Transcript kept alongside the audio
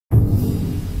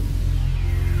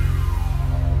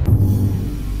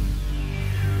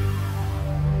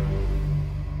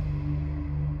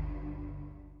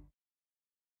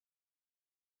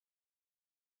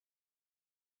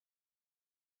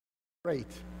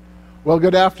Great. Well,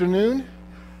 good afternoon.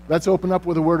 Let's open up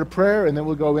with a word of prayer, and then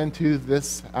we'll go into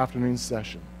this afternoon's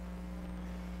session.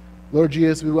 Lord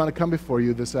Jesus, we want to come before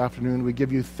you this afternoon. We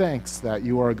give you thanks that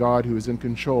you are a God who is in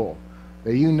control,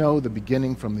 that you know the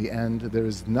beginning from the end. There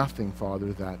is nothing,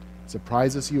 Father, that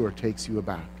surprises you or takes you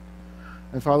aback.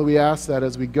 And Father, we ask that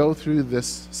as we go through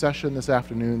this session this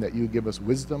afternoon, that you give us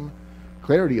wisdom,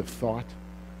 clarity of thought,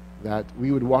 that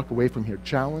we would walk away from here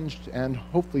challenged and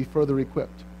hopefully further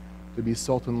equipped to be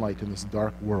salt and light in this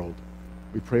dark world.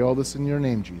 We pray all this in your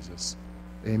name, Jesus.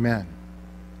 Amen.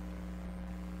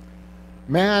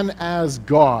 Man as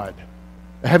God.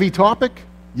 A heavy topic?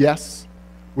 Yes.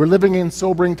 We're living in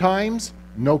sobering times?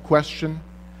 No question.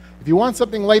 If you want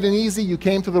something light and easy, you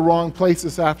came to the wrong place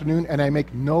this afternoon, and I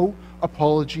make no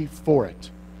apology for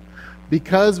it.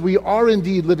 Because we are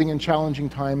indeed living in challenging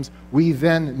times, we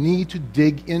then need to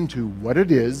dig into what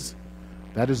it is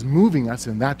that is moving us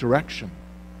in that direction.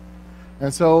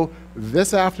 And so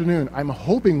this afternoon, I'm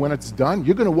hoping when it's done,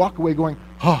 you're going to walk away going,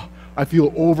 I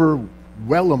feel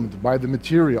overwhelmed by the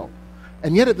material.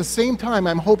 And yet at the same time,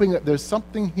 I'm hoping that there's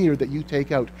something here that you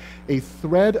take out, a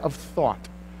thread of thought,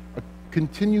 a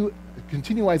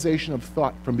continuization of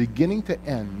thought from beginning to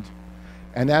end.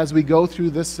 And as we go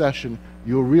through this session,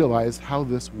 you'll realize how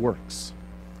this works.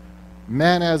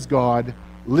 Man as God,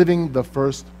 living the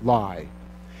first lie.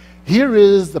 Here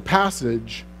is the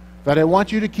passage that I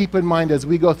want you to keep in mind as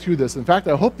we go through this. In fact,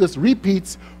 I hope this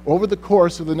repeats over the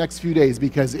course of the next few days,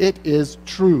 because it is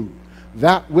true.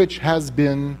 That which has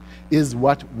been is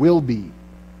what will be.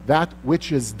 That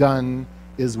which is done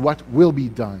is what will be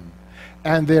done.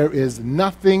 And there is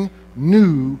nothing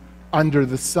new under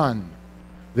the sun.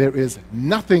 There is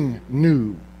nothing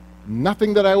new.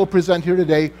 Nothing that I will present here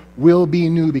today will be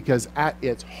new, because at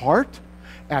its heart,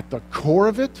 at the core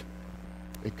of it,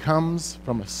 it comes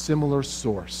from a similar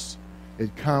source.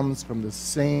 It comes from the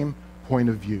same point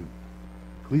of view.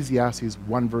 Ecclesiastes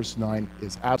 1 verse 9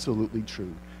 is absolutely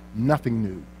true. Nothing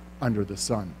new under the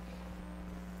sun.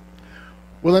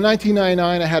 Well, in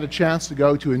 1999, I had a chance to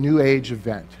go to a New Age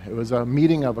event. It was a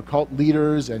meeting of occult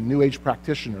leaders and New Age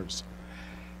practitioners.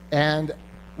 And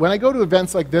when I go to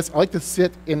events like this, I like to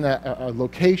sit in a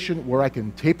location where I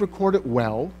can tape record it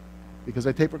well, because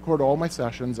I tape record all my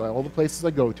sessions, all the places I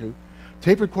go to,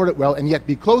 tape record it well, and yet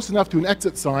be close enough to an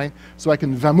exit sign so I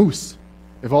can vamoose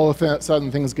if all of a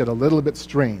sudden things get a little bit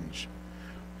strange.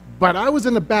 But I was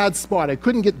in a bad spot. I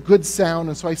couldn't get good sound,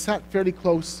 and so I sat fairly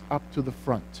close up to the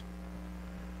front.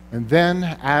 And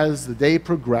then, as the day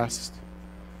progressed,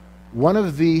 one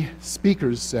of the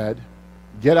speakers said,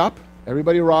 "Get up,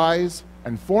 everybody rise,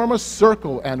 and form a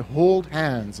circle and hold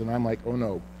hands." And I'm like, oh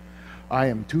no, I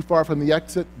am too far from the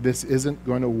exit. This isn't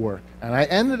going to work. And I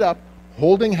ended up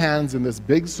holding hands in this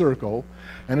big circle,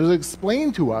 and it was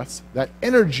explained to us that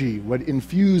energy would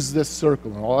infuse this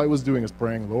circle. And all I was doing is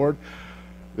praying, Lord,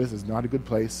 this is not a good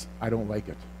place. I don't like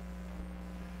it.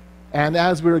 And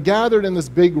as we were gathered in this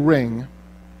big ring,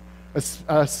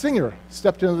 a singer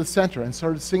stepped into the center and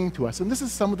started singing to us. And this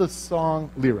is some of the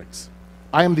song lyrics.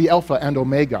 I am the Alpha and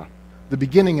Omega, the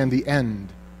beginning and the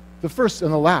end, the first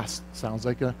and the last. Sounds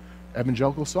like an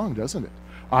evangelical song, doesn't it?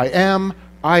 I am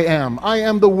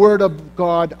the Word of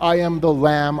God. I am the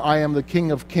Lamb. I am the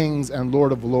King of Kings and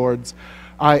Lord of Lords.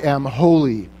 I am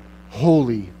holy,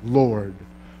 holy Lord,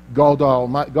 God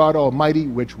Almighty,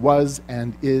 which was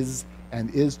and is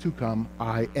to come.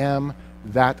 I am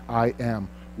that I am.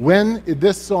 When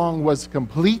this song was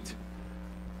complete,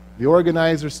 the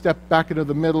organizer stepped back into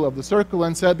the middle of the circle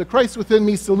and said, "The Christ within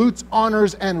me salutes,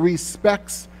 honors, and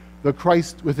respects the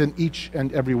Christ within each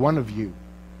and every one of you."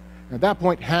 At that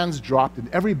point, hands dropped, and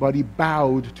everybody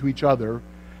bowed to each other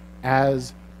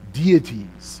as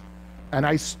deities. And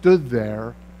I stood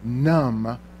there,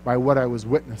 numb by what I was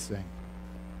witnessing.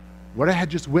 What I had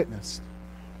just witnessed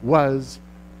was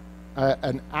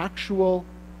an actual,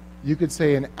 you could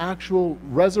say, an actual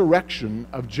resurrection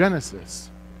of Genesis.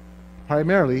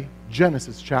 Primarily,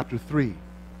 Genesis chapter 3.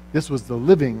 This was the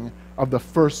living of the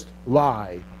first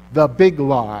lie, the big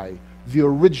lie, the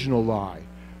original lie.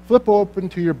 Flip open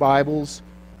to your Bibles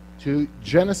to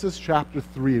Genesis chapter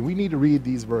 3, and we need to read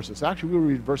these verses. Actually, we'll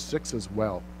read verse 6 as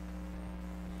well.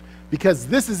 Because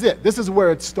this is it. This is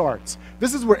where it starts.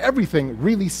 This is where everything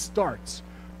really starts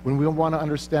when we want to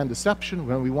understand deception,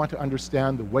 when we want to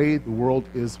understand the way the world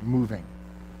is moving.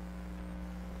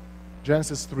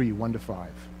 Genesis 3, 1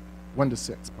 to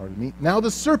 6, pardon me. Now the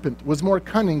serpent was more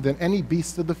cunning than any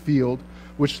beast of the field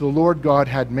which the Lord God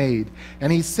had made.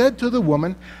 And he said to the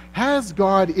woman, "Has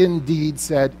God indeed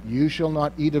said, 'You shall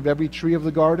not eat of every tree of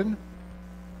the garden'?"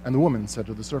 And the woman said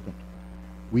to the serpent,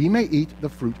 "We may eat the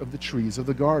fruit of the trees of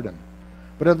the garden.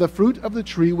 But of the fruit of the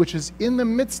tree which is in the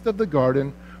midst of the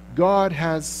garden, God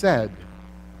has said,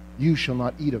 you shall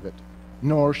not eat of it,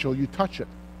 nor shall you touch it,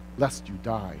 lest you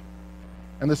die.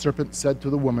 And the serpent said to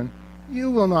the woman,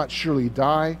 you will not surely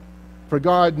die, for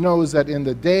God knows that in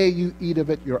the day you eat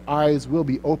of it, your eyes will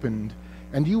be opened,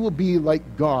 and you will be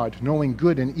like God, knowing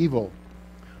good and evil.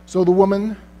 So the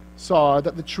woman saw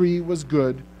that the tree was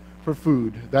good for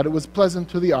food, that it was pleasant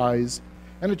to the eyes,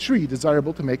 and a tree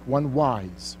desirable to make one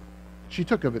wise. She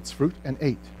took of its fruit and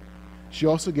ate. She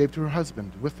also gave to her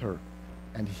husband with her,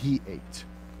 and he ate.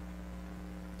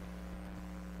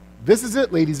 This is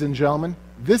it, ladies and gentlemen.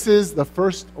 This is the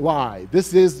first lie.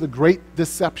 This is the great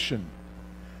deception.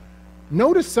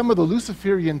 Notice some of the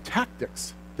Luciferian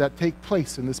tactics that take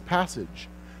place in this passage.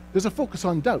 There's a focus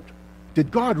on doubt. Did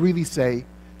God really say?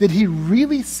 Did he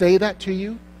really say that to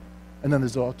you? And then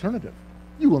there's the alternative.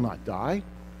 You will not die.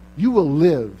 You will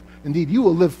live. Indeed, you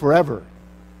will live forever.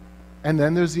 And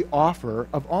then there's the offer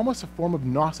of almost a form of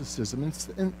Gnosticism.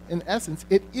 In essence,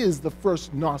 it is the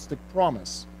first Gnostic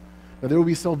promise. That there will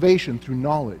be salvation through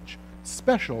knowledge,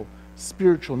 special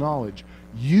spiritual knowledge.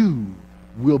 You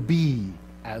will be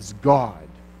as God,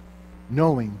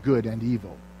 knowing good and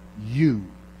evil. You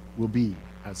will be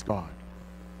as God.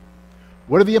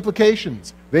 What are the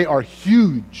implications? They are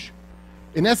huge.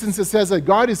 In essence, it says that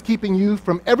God is keeping you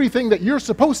from everything that you're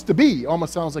supposed to be.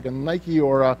 Almost sounds like a Nike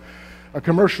or a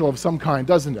commercial of some kind,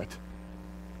 doesn't it?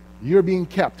 You're being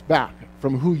kept back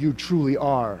from who you truly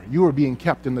are. You are being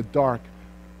kept in the dark.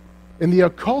 In the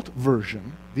occult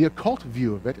version, the occult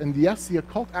view of it, and yes, the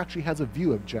occult actually has a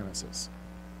view of Genesis.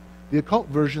 The occult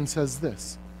version says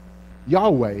this: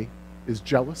 Yahweh is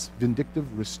jealous,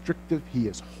 vindictive, restrictive. He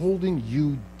is holding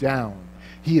you down.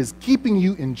 He is keeping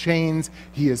you in chains.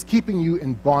 He is keeping you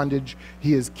in bondage.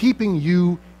 He is keeping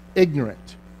you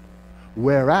ignorant.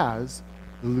 Whereas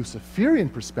the Luciferian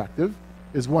perspective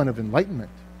is one of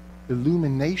enlightenment,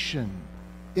 illumination,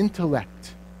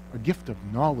 intellect, a gift of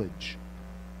knowledge,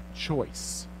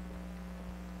 choice.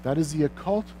 That is the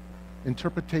occult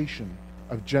interpretation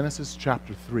of Genesis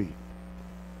chapter 3.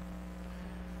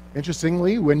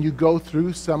 Interestingly, when you go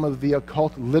through some of the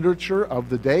occult literature of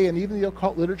the day, and even the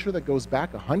occult literature that goes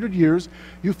back 100 years,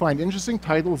 you find interesting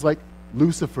titles like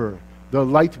Lucifer, the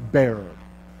light bearer,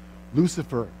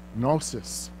 Lucifer,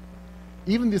 Gnosis.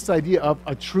 Even this idea of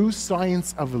a true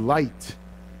science of light.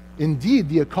 Indeed,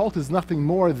 the occult is nothing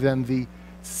more than the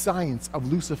science of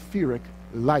Luciferic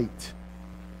light.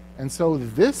 And so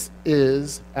this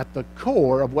is at the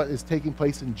core of what is taking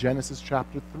place in Genesis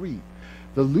chapter 3.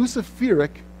 The Luciferic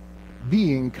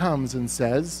being comes and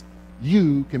says,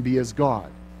 you can be as God.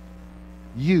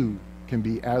 You can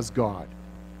be as God.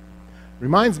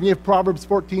 Reminds me of Proverbs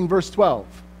 14, verse 12.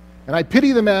 And I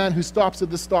pity the man who stops at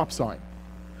the stop sign.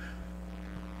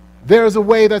 There is a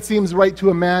way that seems right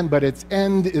to a man, but its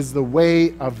end is the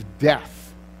way of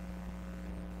death.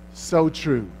 So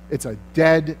true. It's a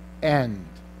dead end.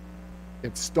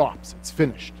 It stops. It's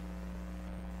finished.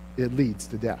 It leads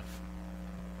to death.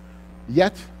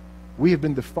 Yet, we have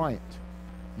been defiant.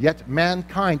 Yet,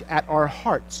 mankind at our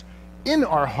hearts, in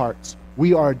our hearts,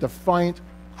 we are defiant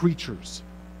creatures.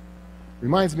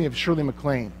 Reminds me of Shirley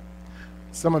MacLaine.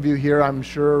 Some of you here, I'm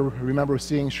sure, remember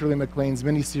seeing Shirley MacLaine's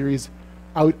miniseries,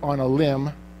 Out on a Limb.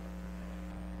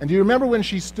 And do you remember when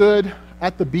she stood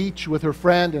at the beach with her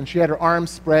friend and she had her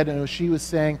arms spread and she was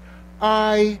saying,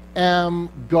 I am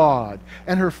God.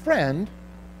 And her friend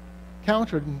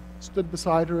countered and stood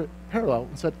beside her parallel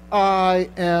and said, I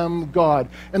am God.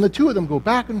 And the two of them go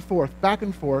back and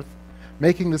forth,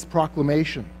 making this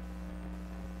proclamation.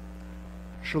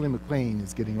 Shirley MacLaine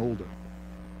is getting older.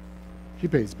 She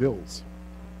pays bills.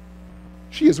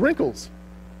 She has wrinkles.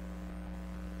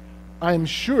 I'm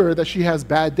sure that she has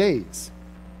bad days.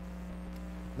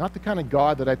 Not the kind of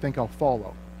God that I think I'll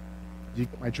follow. You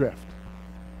get my drift.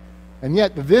 And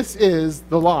yet, this is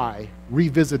the lie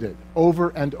revisited over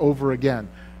and over again.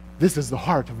 This is the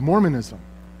heart of Mormonism.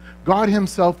 God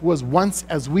himself was once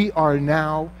as we are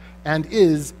now and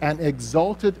is an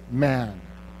exalted man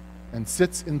and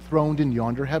sits enthroned in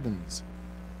yonder heavens.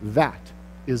 That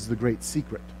is the great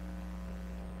secret.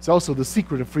 It's also the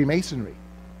secret of Freemasonry.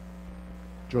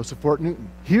 Joseph Fort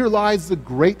Newton. Here lies the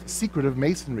great secret of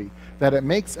Masonry, that it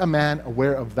makes a man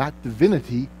aware of that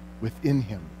divinity within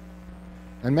him.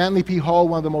 And Manly P. Hall,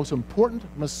 one of the most important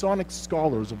Masonic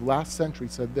scholars of last century,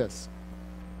 said this: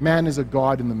 man is a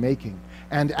god in the making,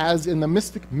 and as in the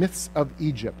mystic myths of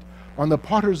Egypt, on the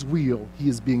potter's wheel he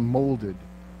is being molded.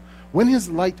 When his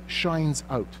light shines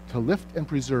out to lift and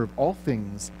preserve all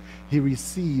things, he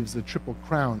receives the triple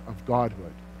crown of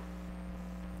godhood.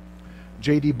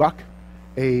 J.D. Buck,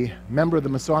 a member of the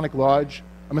Masonic Lodge,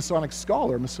 a Masonic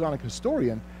scholar, a Masonic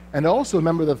historian, and also a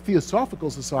member of the Theosophical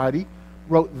Society,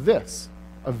 wrote this,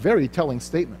 a very telling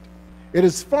statement. It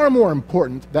is far more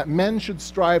important that men should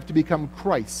strive to become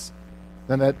Christ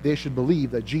than that they should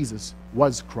believe that Jesus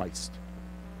was Christ.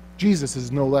 Jesus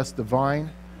is no less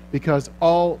divine because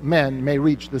all men may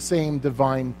reach the same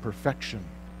divine perfection.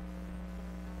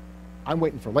 I'm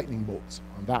waiting for lightning bolts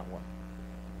on that one.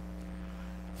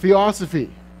 Theosophy,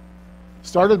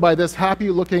 started by this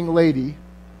happy-looking lady,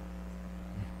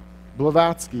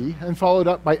 Blavatsky, and followed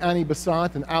up by Annie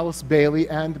Besant and Alice Bailey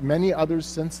and many others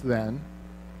since then,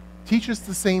 teaches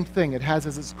the same thing. It has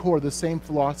as its core the same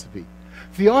philosophy.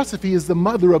 Theosophy is the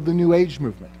mother of the New Age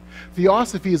movement.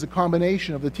 Theosophy is a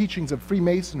combination of the teachings of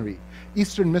Freemasonry,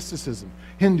 Eastern mysticism,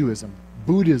 Hinduism,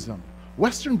 Buddhism,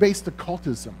 Western-based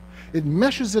occultism. It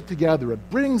meshes it together. It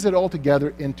brings it all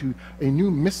together into a new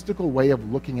mystical way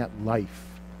of looking at life.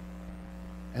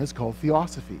 And it's called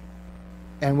Theosophy.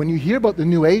 And when you hear about the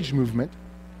New Age movement,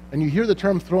 and you hear the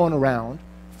term thrown around,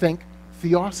 think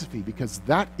Theosophy, because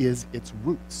that is its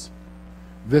roots.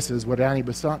 This is what Annie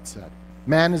Besant said.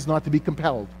 Man is not to be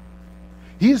compelled.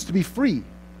 He is to be free.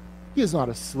 He is not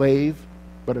a slave,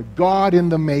 but a God in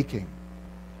the making.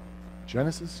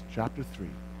 Genesis chapter 3.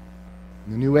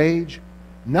 In the New Age,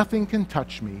 nothing can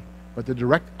touch me but the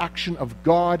direct action of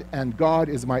God, and God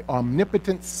is my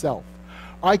omnipotent self.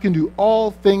 I can do all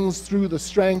things through the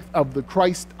strength of the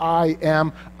Christ I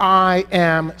am. I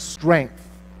am strength.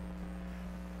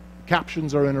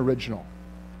 Captions are in original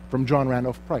from John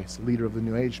Randolph Price, the leader of the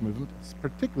New Age movement,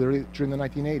 particularly during the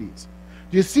 1980s.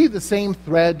 Do you see the same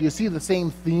thread? Do you see the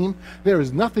same theme? There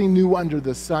is nothing new under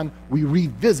the sun. We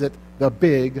revisit the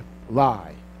big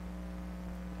lie.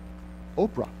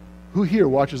 Oprah. Who here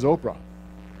watches Oprah?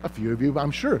 A few of you,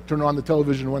 I'm sure, turn on the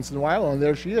television once in a while, and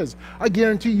there she is. I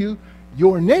guarantee you,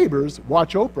 your neighbors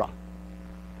watch Oprah.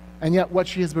 And yet what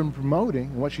she has been promoting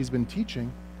and what she's been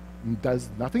teaching does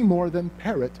nothing more than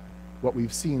parrot what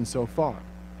we've seen so far.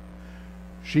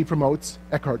 She promotes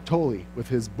Eckhart Tolle with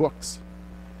his books.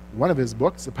 One of his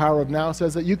books, The Power of Now,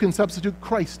 says that you can substitute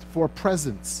Christ for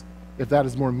presence if that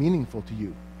is more meaningful to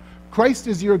you. Christ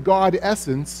is your God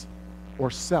essence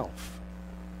or self.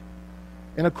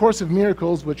 In A Course of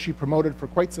Miracles, which she promoted for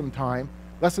quite some time,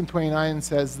 Lesson 29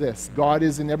 says this: God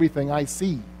is in everything I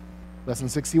see. Lesson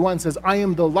 61 says, I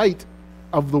am the light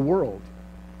of the world.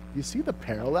 Do you see the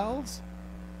parallels?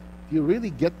 Do you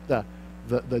really get the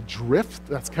drift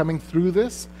that's coming through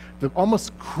this? The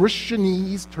almost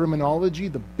Christianese terminology,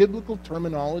 the biblical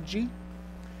terminology.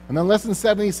 And then Lesson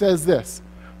 70 says this: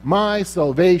 my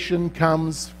salvation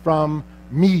comes from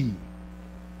me.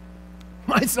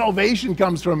 My salvation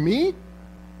comes from me?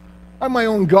 I'm my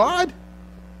own God?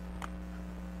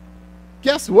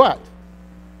 Guess what?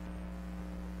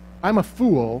 I'm a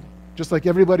fool just like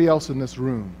everybody else in this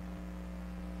room.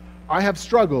 I have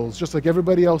struggles just like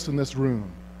everybody else in this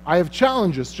room. I have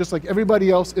challenges just like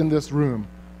everybody else in this room.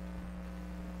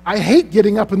 I hate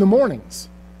getting up in the mornings.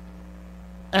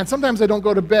 And sometimes I don't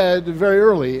go to bed very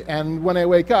early, and when I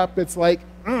wake up, it's like,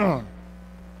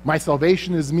 my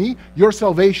salvation is me, your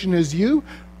salvation is you.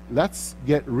 Let's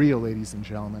get real, ladies and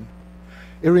gentlemen.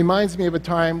 It reminds me of a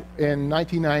time in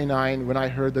 1999 when I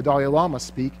heard the Dalai Lama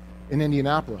speak in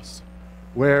Indianapolis,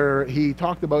 where he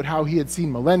talked about how he had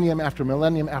seen millennium after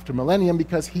millennium after millennium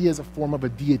because he is a form of a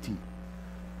deity.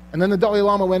 And then the Dalai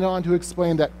Lama went on to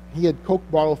explain that he had Coke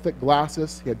bottle-thick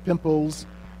glasses, he had pimples,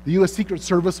 the U.S. Secret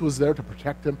Service was there to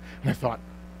protect him, and I thought,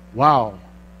 wow,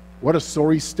 what a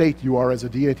sorry state you are as a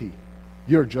deity.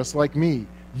 You're just like me.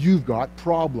 You've got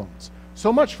problems.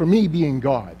 So much for me being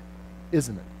God,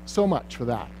 isn't it? So much for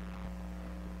that.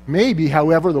 Maybe,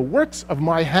 however, the works of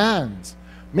my hands,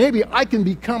 maybe I can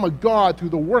become a God through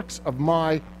the works of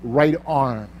my right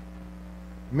arm.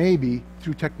 Maybe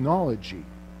through technology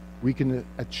we can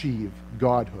achieve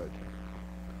godhood.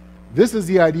 This is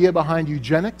the idea behind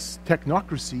eugenics,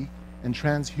 technocracy, and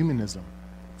transhumanism.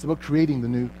 It's about creating the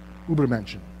new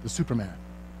Ubermensch, the Superman.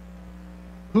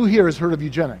 Who here has heard of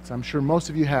eugenics? I'm sure most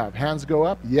of you have. Hands go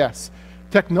up? Yes.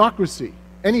 Technocracy.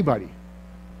 Anybody?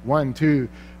 1, 2.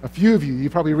 A few of you. You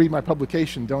probably read my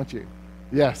publication, don't you?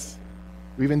 Yes.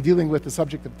 We've been dealing with the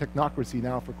subject of technocracy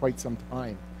now for quite some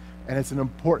time, and it's an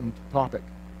important topic.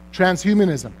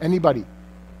 Transhumanism. Anybody?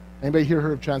 Anybody here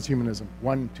heard of transhumanism?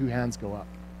 1, 2 hands go up.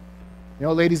 You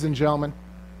know, ladies and gentlemen,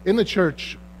 in the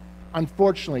church,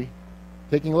 unfortunately,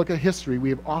 taking a look at history, we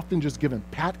have often just given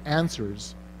pat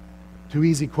answers to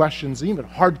easy questions, even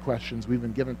hard questions. We've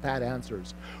been given pat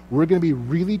answers. We're going to be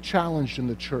really challenged in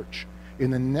the church in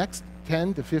the next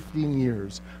 10 to 15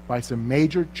 years by some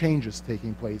major changes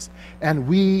taking place, and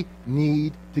we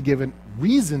need to give a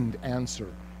reasoned answer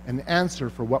an answer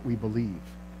for what we believe,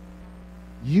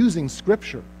 using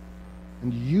Scripture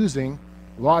and using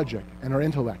logic and our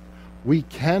intellect. We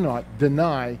cannot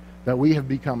deny that we have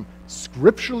become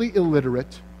scripturally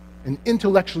illiterate and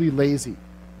intellectually lazy.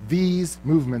 These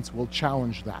movements will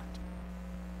challenge that.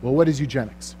 Well, what is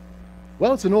eugenics?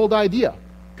 Well, it's an old idea.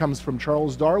 It comes from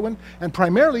Charles Darwin and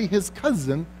primarily his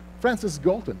cousin, Francis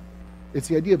Galton. It's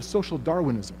the idea of social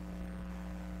Darwinism.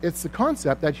 It's the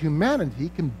concept that humanity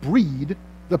can breed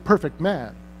the perfect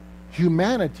man.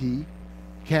 Humanity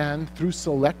can, through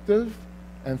selective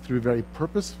and through very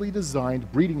purposefully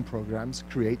designed breeding programs,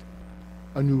 create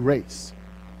a new race.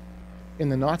 In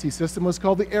the Nazi system, it was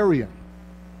called the Aryan.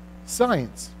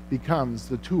 Science becomes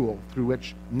the tool through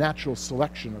which natural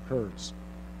selection occurs.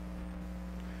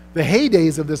 The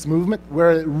heydays of this movement,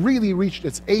 where it really reached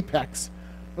its apex,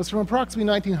 was from approximately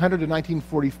 1900 to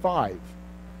 1945.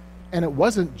 And it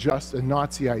wasn't just a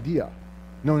Nazi idea.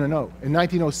 No. In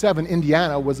 1907,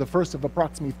 Indiana was the first of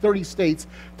approximately 30 states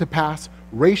to pass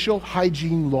racial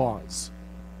hygiene laws.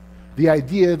 The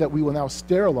idea that we will now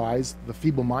sterilize the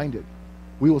feeble-minded.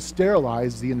 We will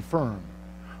sterilize the infirm.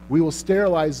 We will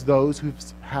sterilize those who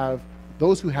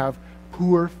have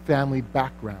poor family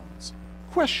backgrounds,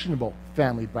 questionable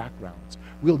family backgrounds.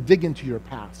 We'll dig into your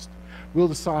past. We'll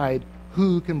decide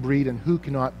who can breed and who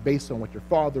cannot based on what your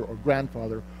father or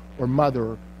grandfather or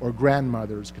mother or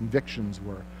grandmother's convictions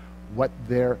were, what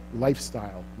their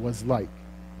lifestyle was like.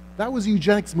 That was the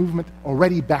eugenics movement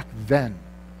already back then.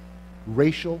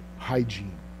 Racial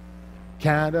hygiene.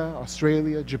 Canada,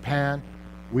 Australia, Japan,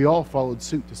 we all followed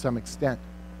suit to some extent.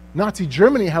 Nazi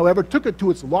Germany, however, took it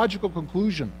to its logical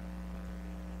conclusion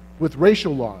with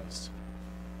racial laws.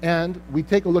 And we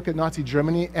take a look at Nazi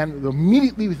Germany, and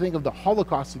immediately we think of the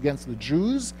Holocaust against the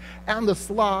Jews and the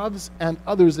Slavs and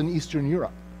others in Eastern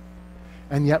Europe.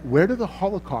 And yet, where did the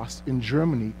Holocaust in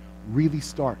Germany really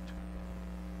start?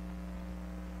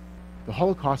 The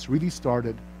Holocaust really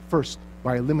started first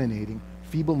by eliminating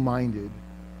feeble-minded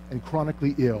and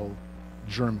chronically ill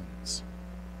Germans,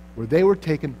 where they were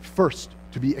taken first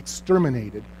to be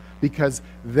exterminated because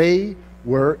they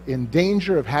were in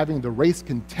danger of having the race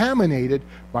contaminated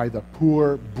by the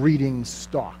poor breeding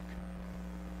stock.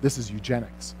 This is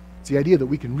eugenics. It's the idea that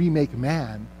we can remake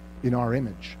man in our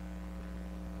image.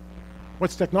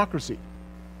 What's technocracy?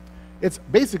 It's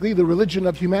basically the religion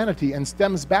of humanity and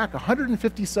stems back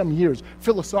 150 some years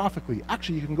philosophically.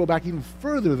 Actually, you can go back even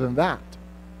further than that,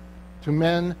 to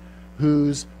men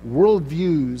whose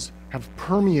worldviews have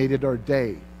permeated our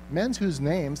day. Men whose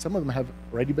names, some of them have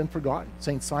already been forgotten.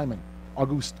 Saint Simon,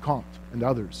 Auguste Comte, and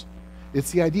others.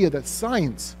 It's the idea that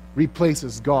science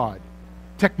replaces God.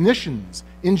 Technicians,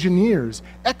 engineers,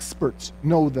 experts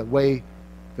know the way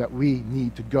that we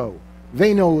need to go.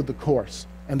 They know the course,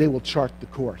 and they will chart the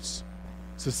course.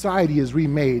 Society is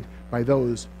remade by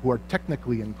those who are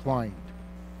technically inclined.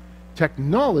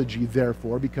 Technology,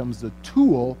 therefore, becomes the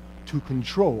tool to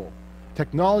control.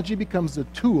 Technology becomes the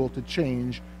tool to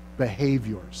change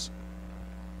behaviors.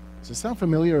 Does it sound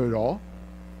familiar at all?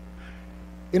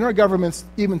 In our governments,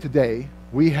 even today,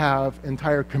 we have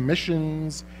entire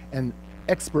commissions and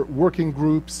expert working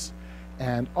groups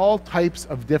and all types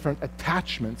of different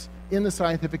attachments in the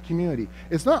scientific community.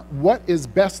 It's not what is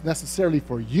best necessarily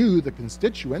for you, the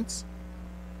constituents,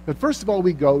 but first of all,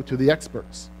 we go to the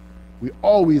experts. We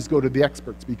always go to the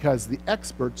experts because the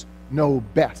experts know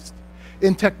best.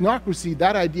 In technocracy,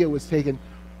 that idea was taken,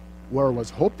 or was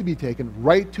hoped to be taken,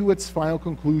 right to its final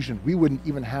conclusion. We wouldn't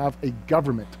even have a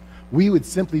government. We would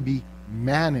simply be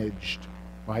managed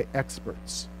by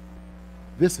experts.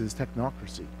 This is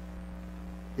technocracy.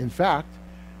 In fact,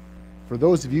 for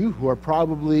those of you who are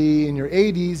probably in your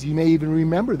 80s, you may even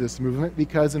remember this movement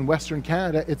because in Western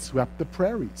Canada, it swept the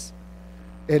prairies.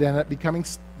 We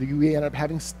ended up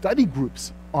having study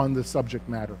groups on the subject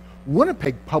matter.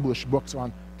 Winnipeg published books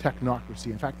on technocracy.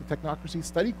 In fact, the technocracy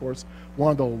study course,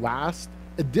 one of the last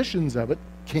editions of it,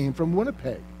 came from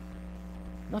Winnipeg.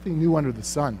 Nothing new under the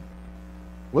sun.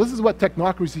 Well, this is what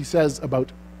technocracy says about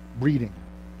breeding.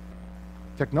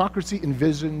 Technocracy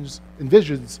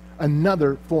envisions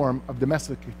another form of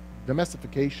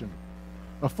domestication,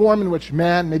 a form in which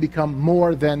man may become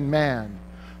more than man,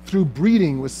 through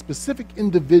breeding with specific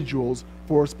individuals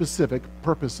for specific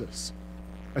purposes.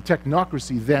 A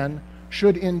technocracy, then,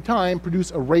 should in time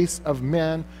produce a race of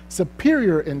men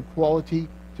superior in quality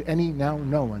to any now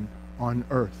known on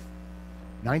Earth.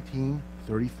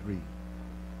 1933.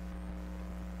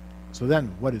 So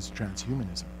then, what is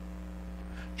transhumanism?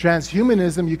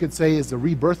 Transhumanism, you could say, is the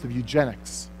rebirth of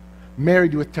eugenics,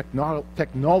 married with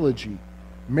technology,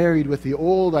 married with the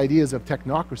old ideas of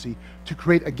technocracy to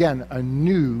create, again, a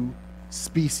new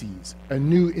species, a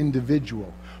new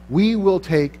individual. We will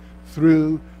take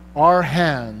through our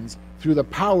hands, through the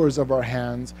powers of our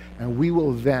hands, and we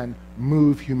will then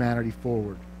move humanity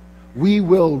forward. We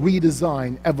will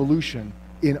redesign evolution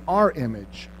in our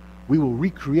image. We will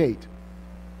recreate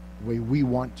the way we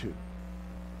want to.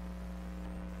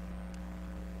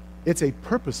 It's a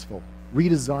purposeful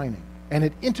redesigning, and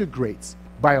it integrates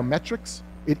biometrics,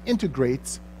 it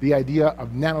integrates the idea of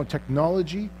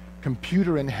nanotechnology,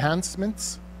 computer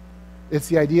enhancements. It's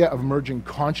the idea of merging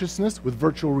consciousness with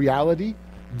virtual reality,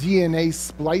 DNA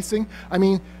splicing. I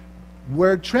mean,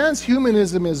 where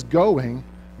transhumanism is going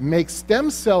makes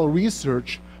stem cell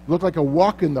research look like a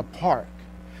walk in the park.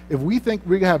 If we think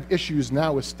we have issues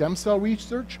now with stem cell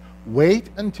research, wait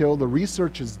until the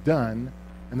research is done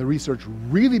and the research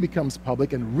really becomes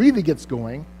public and really gets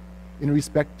going in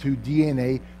respect to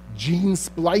DNA gene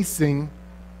splicing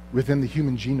within the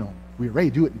human genome. We already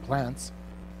do it in plants.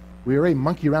 We already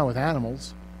monkey around with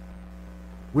animals.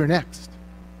 We're next.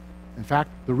 In fact,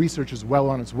 the research is well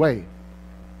on its way.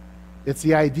 It's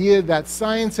the idea that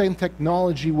science and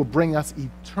technology will bring us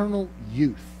eternal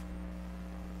youth.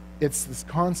 It's this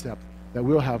concept that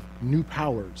we'll have new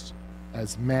powers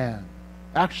as man.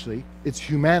 Actually, it's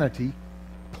humanity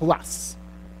plus.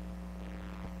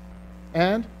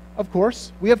 And, of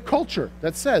course, we have culture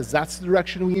that says that's the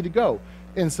direction we need to go.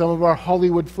 In some of our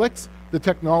Hollywood flicks, the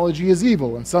technology is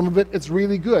evil, and some of it, it's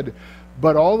really good.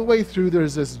 But all the way through,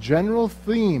 there's this general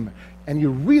theme, and you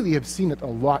really have seen it a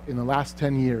lot in the last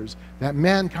 10 years, that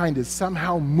mankind is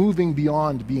somehow moving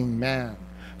beyond being man,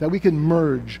 that we can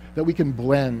merge, that we can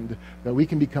blend, that we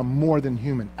can become more than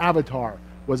human. Avatar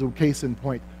was a case in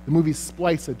point. The movie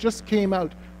Splice that just came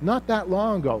out not that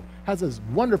long ago has this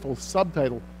wonderful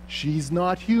subtitle, She's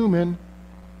Not Human,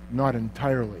 Not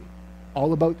Entirely,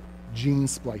 all about gene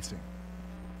splicing.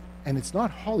 And it's not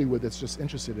Hollywood that's just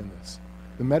interested in this.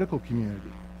 The medical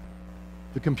community,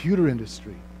 the computer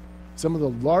industry, some of the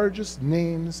largest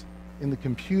names in the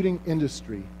computing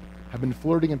industry have been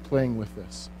flirting and playing with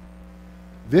this.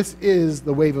 This is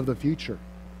the wave of the future.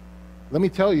 Let me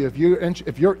tell you, if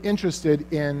you're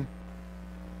interested in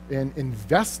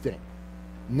investing,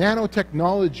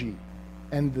 nanotechnology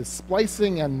and the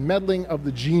splicing and meddling of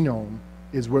the genome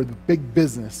is where the big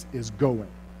business is going.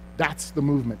 That's the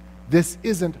movement. This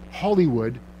isn't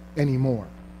Hollywood anymore.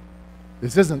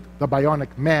 This isn't the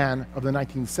bionic man of the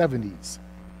 1970s.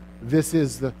 This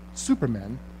is the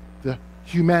Superman, the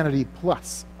humanity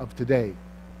plus of today.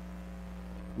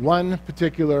 One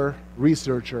particular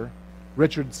researcher,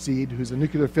 Richard Seed, who's a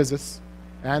nuclear physicist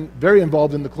and very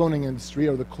involved in the cloning industry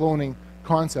or the cloning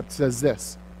concept, says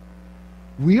this: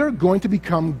 we are going to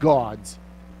become gods,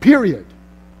 period.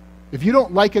 If you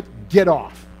don't like it, get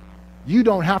off. You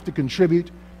don't have to contribute.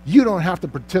 You don't have to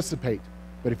participate.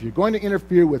 But if you're going to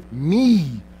interfere with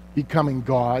me becoming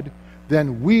God,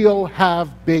 then we'll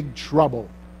have big trouble.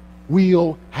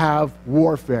 We'll have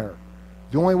warfare.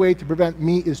 The only way to prevent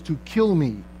me is to kill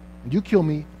me. And you kill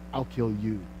me, I'll kill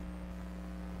you.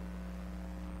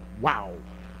 Wow.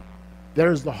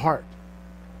 There's the heart.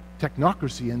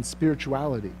 Technocracy and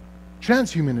spirituality.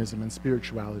 Transhumanism and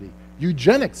spirituality.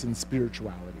 Eugenics and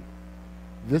spirituality.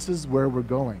 This is where we're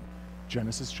going.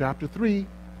 Genesis chapter 3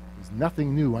 is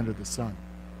nothing new under the sun.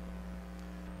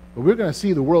 But we're going to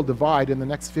see the world divide in the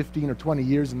next 15 or 20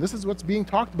 years, and this is what's being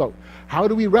talked about. How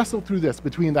do we wrestle through this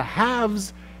between the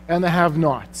haves and the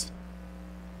have-nots?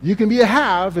 You can be a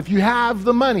have if you have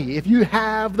the money, if you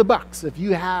have the bucks, if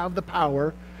you have the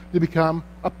power to become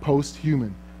a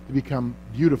post-human, to become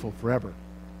beautiful forever.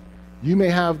 You may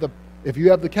have if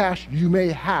you have the cash, you may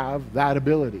have that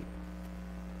ability.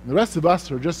 And the rest of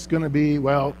us are just going to be,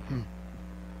 well,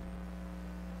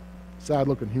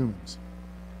 sad-looking humans.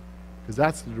 Because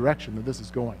that's the direction that this is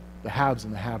going, the haves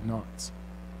and the have-nots.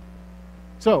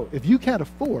 So if you can't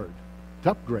afford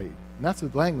to upgrade, and that's the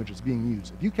language that's being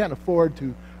used, if you can't afford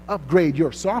to upgrade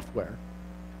your software,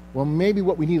 well, maybe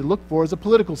what we need to look for is a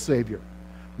political savior.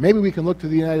 Maybe we can look to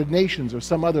the United Nations or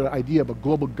some other idea of a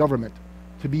global government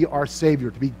to be our savior,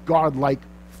 to be godlike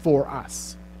for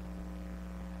us.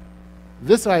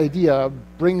 This idea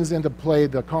brings into play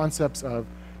the concepts of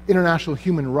international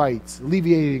human rights,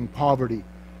 alleviating poverty,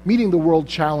 meeting the world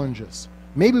challenges.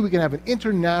 Maybe we can have an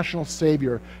international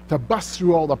savior to bust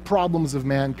through all the problems of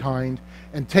mankind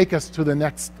and take us to the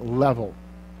next level.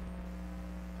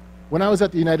 When I was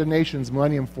at the United Nations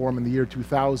Millennium Forum in the year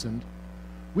 2000,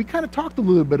 we kind of talked a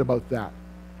little bit about that.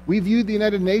 We viewed the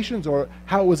United Nations, or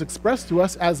how it was expressed to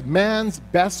us, as man's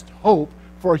best hope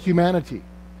for humanity.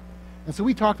 And so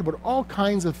we talked about all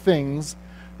kinds of things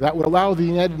that would allow the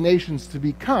United Nations to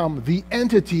become the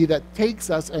entity that takes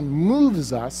us and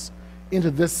moves us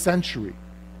into this century,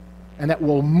 and that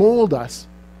will mold us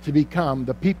to become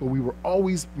the people we were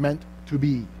always meant to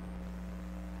be.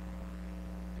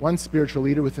 One spiritual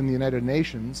leader within the United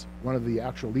Nations, one of the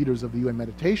actual leaders of the UN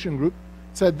Meditation Group,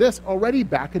 said this already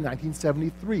back in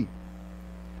 1973.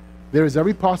 There is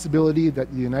every possibility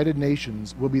that the United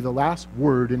Nations will be the last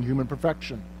word in human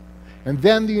perfection. And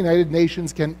then the United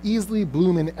Nations can easily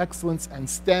bloom in excellence and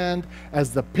stand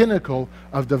as the pinnacle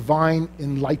of divine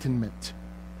enlightenment.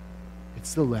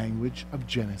 It's the language of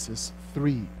Genesis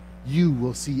 3. You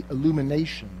will see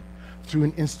illumination through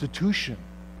an institution,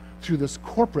 through this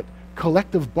corporate,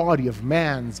 collective body of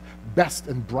man's best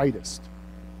and brightest.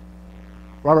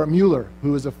 Robert Mueller,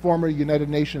 who is a former United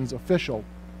Nations official,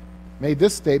 made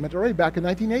this statement already back in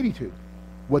 1982.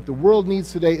 What the world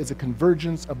needs today is a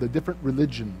convergence of the different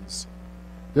religions.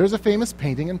 There's a famous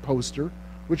painting and poster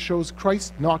which shows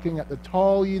Christ knocking at the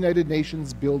tall United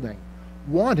Nations building,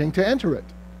 wanting to enter it.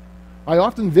 I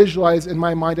often visualize in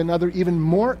my mind another even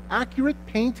more accurate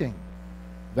painting,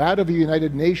 that of a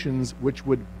United Nations which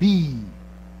would be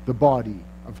the body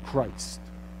of Christ.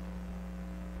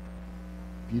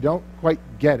 If you don't quite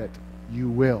get it, you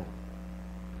will.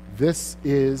 This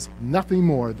is nothing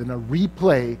more than a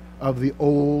replay of the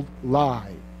old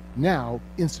lie, now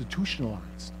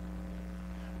institutionalized.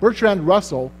 Bertrand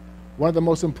Russell, one of the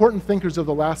most important thinkers of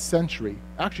the last century,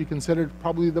 actually considered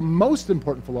probably the most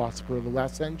important philosopher of the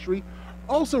last century,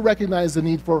 also recognized the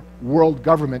need for world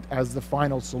government as the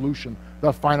final solution,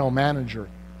 the final manager.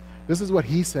 This is what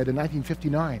he said in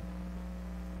 1959.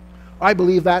 I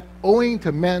believe that, owing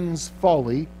to men's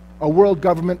folly, a world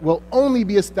government will only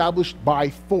be established by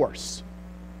force,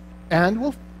 and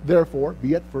will therefore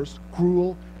be at first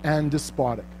cruel and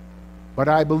despotic. But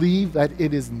I believe that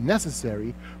it is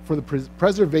necessary for the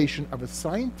preservation of a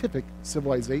scientific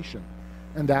civilization,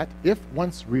 and that, if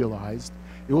once realized,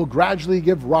 it will gradually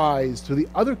give rise to the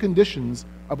other conditions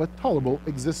of a tolerable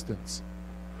existence.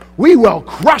 We will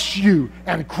crush you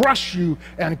and crush you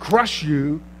and crush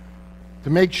you to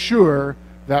make sure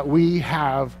that we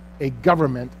have a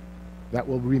government that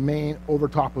will remain over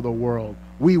top of the world.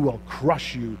 We will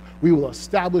crush you. We will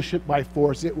establish it by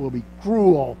force. It will be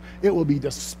cruel. It will be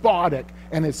despotic.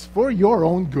 And it's for your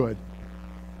own good.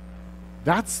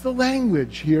 That's the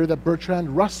language here that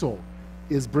Bertrand Russell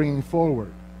is bringing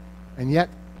forward. And yet,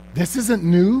 this isn't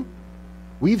new.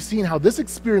 We've seen how this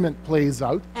experiment plays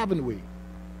out, haven't we?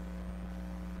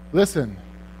 Listen,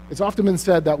 it's often been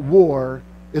said that war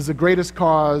is the greatest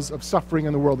cause of suffering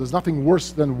in the world. There's nothing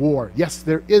worse than war. Yes,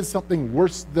 there is something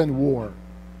worse than war,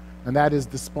 and that is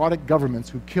despotic governments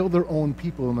who kill their own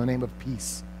people in the name of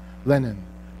peace. Lenin,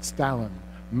 Stalin,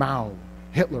 Mao,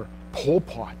 Hitler, Pol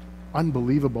Pot.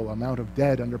 Unbelievable amount of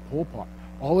dead under Pol Pot,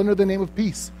 all under the name of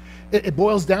peace. It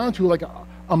boils down to like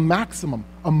a maximum,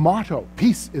 a motto.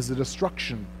 Peace is the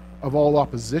destruction of all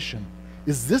opposition.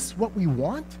 Is this what we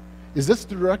want? Is this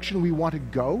the direction we want to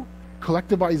go?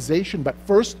 Collectivization, but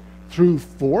first through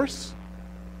force?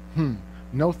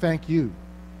 No thank you.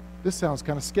 This sounds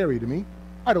kind of scary to me.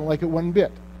 I don't like it one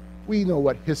bit. We know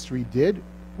what history did.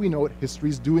 We know what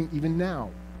history's doing even now.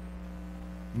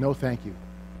 No thank you.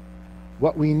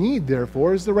 What we need,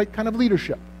 therefore, is the right kind of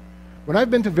leadership. When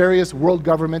I've been to various world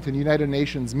government and United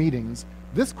Nations meetings,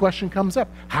 this question comes up.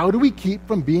 How do we keep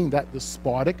from being that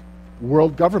despotic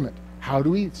world government? How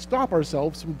do we stop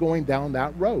ourselves from going down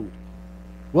that road?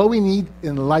 Well, we need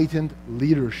enlightened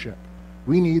leadership.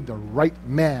 We need the right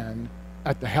man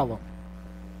at the helm.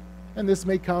 And this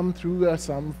may come through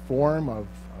some form of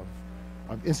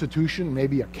institution,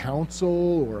 maybe a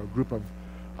council or a group of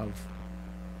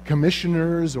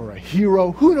commissioners or a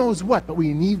hero, who knows what, but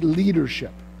we need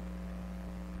leadership.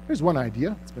 Here's one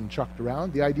idea that's been chucked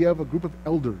around, the idea of a group of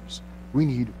elders. We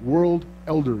need world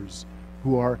elders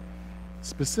who are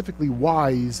specifically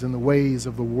wise in the ways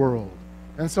of the world.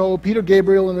 And so Peter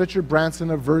Gabriel and Richard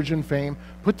Branson of Virgin fame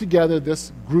put together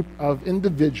this group of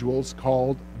individuals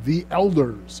called the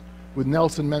Elders, with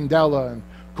Nelson Mandela and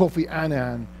Kofi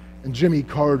Annan and Jimmy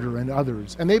Carter and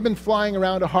others. And they've been flying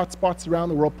around to hotspots around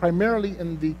the world, primarily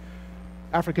in the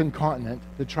African continent,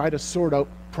 to try to sort out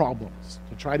problems,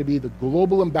 to try to be the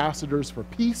global ambassadors for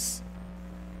peace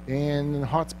in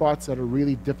hotspots that are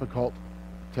really difficult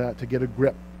to get a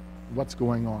grip of what's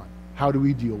going on. How do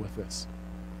we deal with this?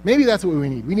 Maybe that's what we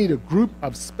need. We need a group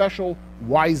of special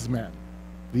wise men,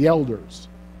 the elders.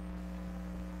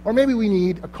 Or maybe we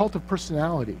need a cult of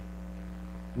personality.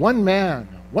 One man,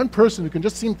 one person who can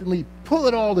just simply pull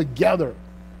it all together.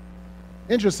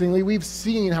 Interestingly, we've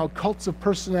seen how cults of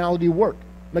personality work.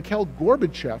 Mikhail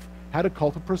Gorbachev had a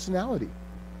cult of personality.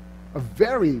 A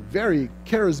very, very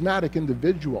charismatic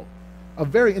individual, a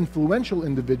very influential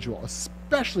individual,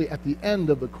 especially at the end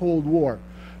of the Cold War.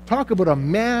 Talk about a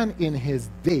man in his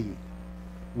day.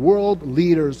 World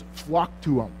leaders flocked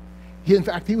to him. In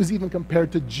fact, he was even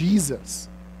compared to Jesus.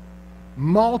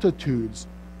 Multitudes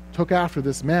took after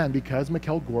this man because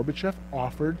Mikhail Gorbachev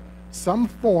offered some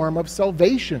form of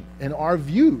salvation. In our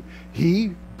view,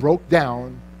 he broke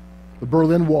down the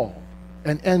Berlin Wall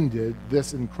and ended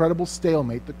this incredible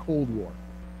stalemate, the Cold War.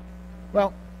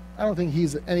 Well, I don't think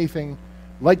he's anything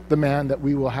like the man that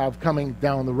we will have coming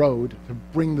down the road to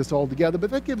bring this all together,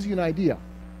 but that gives you an idea.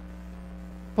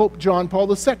 Pope John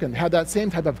Paul II had that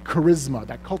same type of charisma,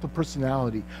 that cult of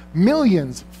personality.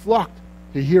 Millions flocked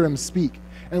to hear him speak.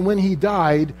 And when he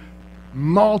died,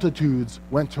 multitudes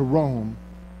went to Rome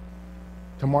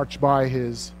to march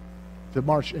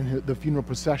in the funeral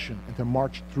procession and to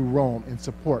march through Rome in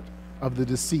support of the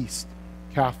deceased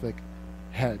Catholic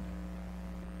head.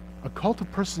 A cult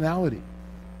of personality.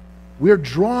 We're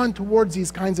drawn towards these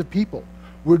kinds of people.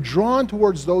 We're drawn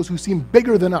towards those who seem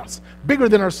bigger than us, bigger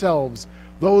than ourselves,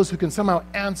 those who can somehow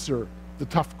answer the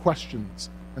tough questions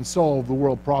and solve the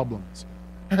world problems.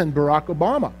 And Barack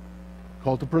Obama,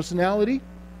 cult of personality.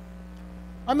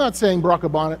 I'm not saying Barack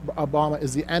Obama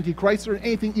is the Antichrist or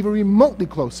anything even remotely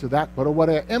close to that, but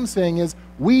what I am saying is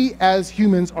we as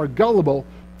humans are gullible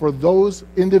for those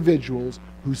individuals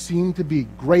who seem to be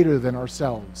greater than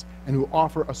ourselves and who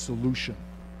offer a solution.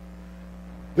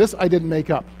 This I didn't make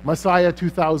up. Messiah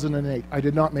 2008. I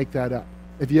did not make that up.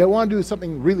 If you want to do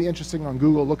something really interesting on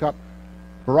Google, look up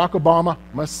Barack Obama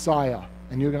Messiah,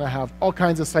 and you're going to have all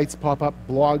kinds of sites pop up,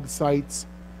 blog sites,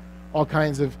 all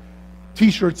kinds of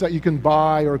t-shirts that you can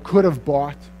buy or could have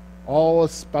bought, all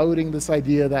spouting this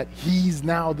idea that he's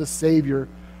now the savior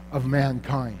of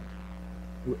mankind.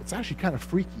 It's actually kind of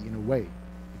freaky in a way,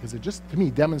 because it just, to me,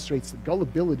 demonstrates the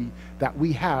gullibility that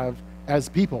we have as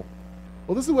people.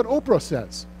 Well, this is what Oprah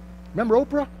says. Remember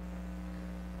Oprah?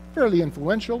 Fairly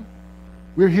influential.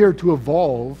 We're here to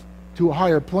evolve to a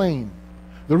higher plane.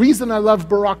 The reason I love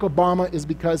Barack Obama is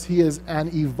because he is an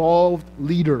evolved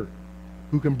leader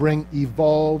who can bring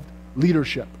evolved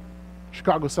leadership.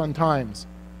 Chicago Sun-Times.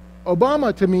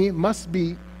 Obama, to me, must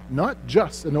be not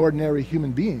just an ordinary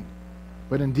human being,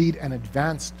 but indeed an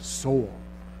advanced soul,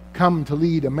 come to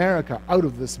lead America out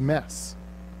of this mess.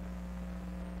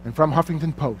 And from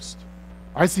Huffington Post,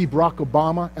 I see Barack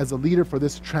Obama as a leader for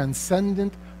this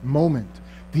transcendent moment,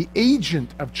 the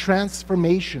agent of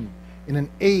transformation in an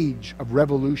age of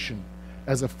revolution,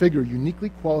 as a figure uniquely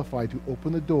qualified to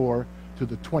open the door to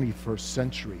the 21st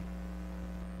century.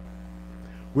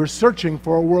 We're searching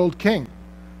for a world king.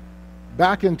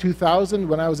 Back in 2000,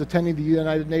 when I was attending the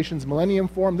United Nations Millennium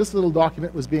Forum, this little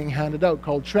document was being handed out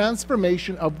called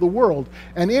Transformation of the World,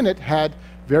 and in it had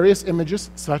various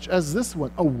images such as this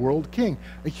one, a world king,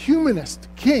 a humanist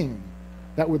king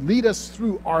that would lead us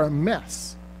through our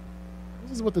mess.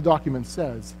 This is what the document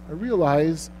says. I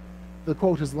realize the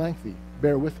quote is lengthy.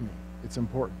 Bear with me. It's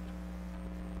important.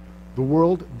 The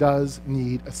world does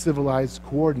need a civilized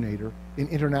coordinator in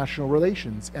international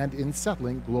relations and in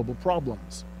settling global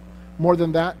problems. More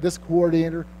than that, this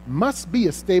coordinator must be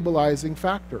a stabilizing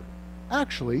factor,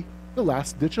 actually the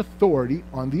last-ditch authority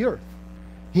on the earth.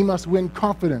 He must win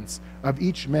confidence of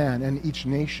each man and each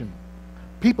nation.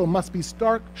 People must be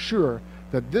stark sure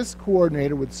that this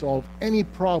coordinator would solve any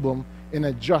problem in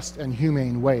a just and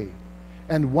humane way.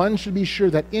 And one should be sure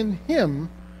that in him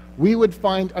we would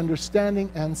find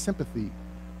understanding and sympathy,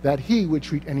 that he would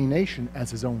treat any nation as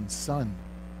his own son.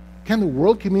 Can the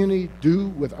world community do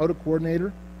without a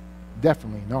coordinator?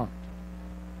 Definitely not.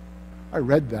 I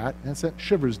read that and it sent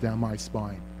shivers down my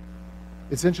spine.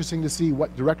 It's interesting to see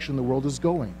what direction the world is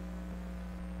going.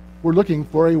 We're looking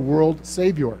for a world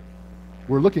savior.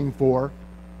 We're looking for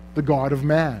the God of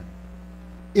man,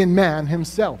 in man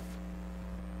himself.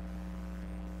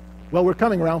 Well, we're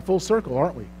coming around full circle,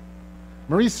 aren't we?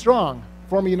 Maurice Strong,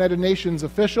 former United Nations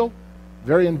official,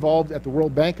 very involved at the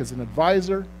World Bank as an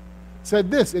advisor,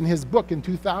 said this in his book in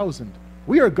 2000.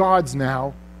 We are gods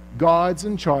now, gods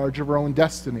in charge of our own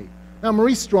destiny. Now,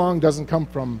 Maurice Strong doesn't come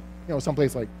from,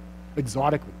 someplace like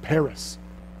exotic like Paris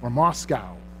or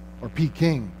Moscow or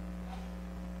Peking.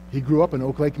 He grew up in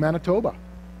Oak Lake, Manitoba.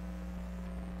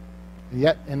 And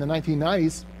yet, in the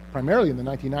 1990s, primarily in the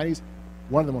 1990s,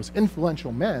 one of the most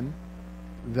influential men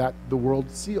that the world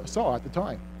saw at the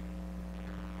time.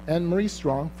 And Maurice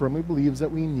Strong firmly believes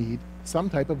that we need some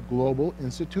type of global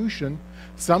institution,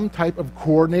 some type of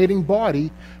coordinating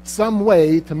body, some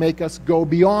way to make us go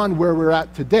beyond where we're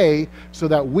at today so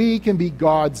that we can be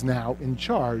gods now in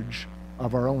charge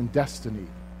of our own destiny.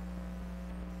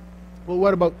 Well,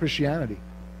 what about Christianity?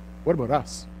 What about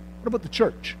us? What about the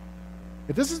church?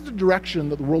 If this is the direction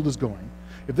that the world is going,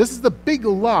 if this is the big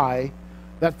lie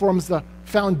that forms the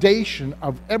foundation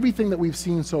of everything that we've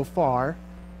seen so far,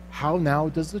 how now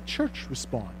does the church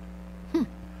respond?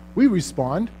 We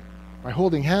respond by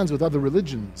holding hands with other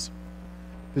religions.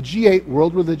 The G8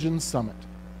 World Religions Summit.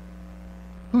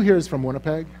 Who here is from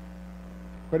Winnipeg?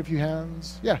 Quite a few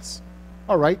hands? Yes.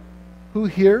 All right. Who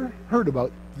here heard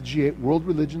about the G8 World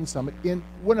Religions Summit in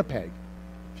Winnipeg?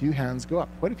 A few hands go up.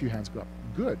 Quite a few hands go up.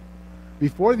 Good.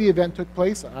 Before the event took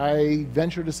place, I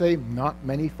venture to say not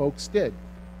many folks did.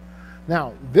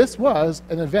 Now, this was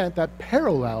an event that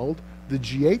paralleled the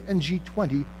G8 and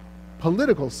G20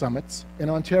 political summits in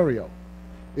Ontario.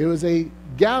 It was a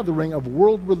gathering of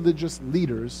world religious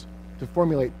leaders to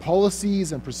formulate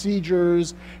policies and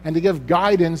procedures and to give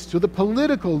guidance to the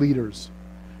political leaders,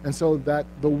 and so that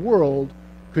the world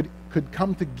could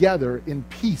come together in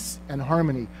peace and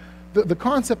harmony. The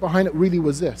concept behind it really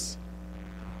was this.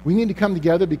 We need to come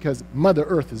together because Mother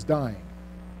Earth is dying.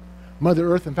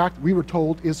 Mother Earth, in fact, we were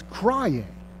told, is crying.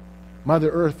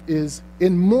 Mother Earth is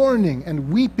in mourning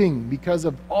and weeping because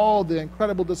of all the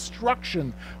incredible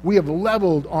destruction we have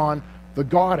leveled on the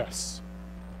goddess.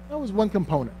 That was one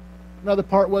component. Another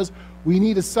part was we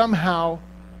need to somehow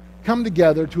come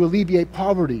together to alleviate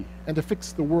poverty and to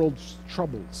fix the world's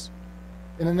troubles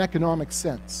in an economic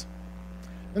sense.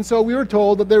 And so we were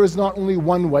told that there is not only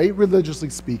one way,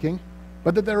 religiously speaking,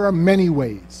 but that there are many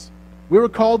ways. We were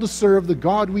called to serve the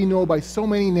God we know by so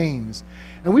many names.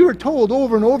 And we were told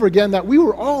over and over again that we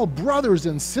were all brothers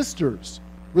and sisters,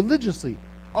 religiously,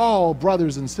 all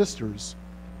brothers and sisters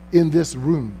in this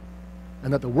room.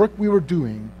 And that the work we were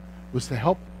doing was to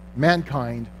help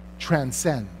mankind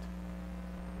transcend.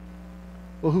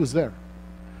 Well, who was there?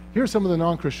 Here's some of the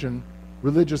non-Christian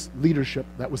religious leadership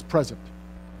that was present.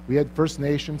 We had First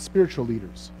Nation spiritual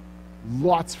leaders,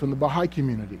 lots from the Baha'i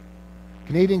community,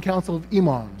 Canadian Council of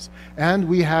Imams, and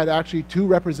we had actually two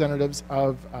representatives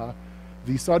of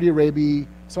the Saudi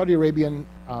Arabian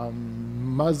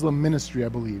Muslim ministry, I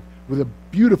believe, with a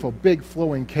beautiful, big,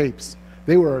 flowing capes.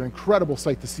 They were an incredible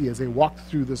sight to see as they walked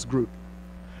through this group.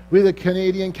 We had the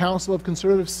Canadian Council of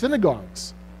Conservative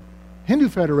Synagogues, Hindu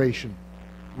Federation,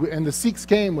 and the Sikhs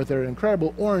came with their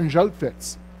incredible orange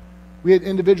outfits. We had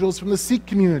individuals from the Sikh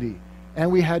community,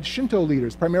 and we had Shinto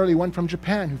leaders, primarily one from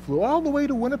Japan, who flew all the way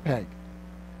to Winnipeg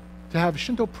to have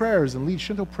Shinto prayers and lead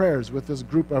Shinto prayers with this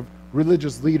group of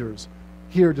religious leaders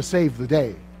here to save the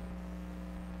day.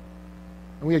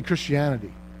 And we had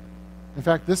Christianity. In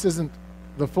fact, this isn't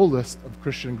the full list of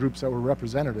Christian groups that were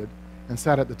represented and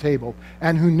sat at the table,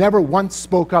 and who never once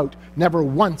spoke out, never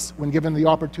once when given the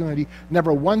opportunity,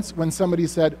 never once when somebody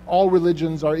said all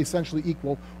religions are essentially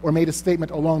equal or made a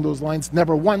statement along those lines,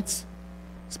 never once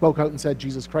spoke out and said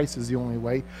Jesus Christ is the only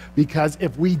way, because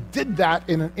if we did that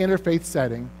in an interfaith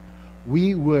setting,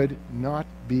 we would not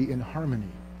be in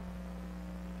harmony.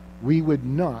 We would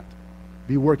not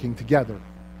be working together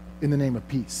in the name of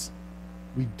peace.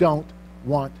 We don't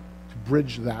want to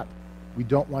bridge that. We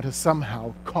don't want to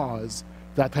somehow cause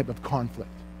that type of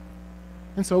conflict.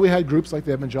 And so we had groups like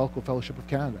the Evangelical Fellowship of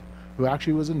Canada, who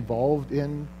actually was involved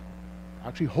in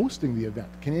actually hosting the event,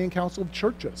 Canadian Council of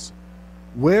Churches.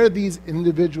 Where these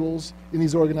individuals in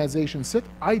these organizations sit,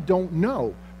 I don't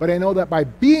know. But I know that by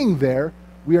being there,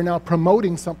 we are now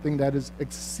promoting something that is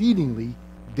exceedingly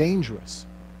dangerous.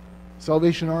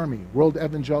 Salvation Army, World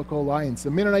Evangelical Alliance,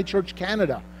 the Mennonite Church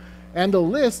Canada, and the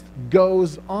list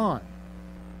goes on.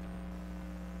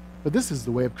 But this is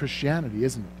the way of Christianity,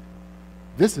 isn't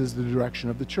it? This is the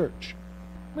direction of the church.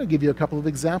 I'm going to give you a couple of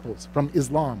examples from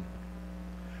Islam.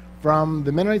 From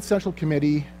the Mennonite Central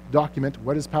Committee document,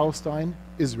 What is Palestine?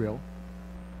 Israel.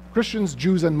 Christians,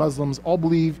 Jews, and Muslims all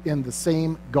believe in the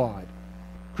same God.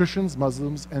 Christians,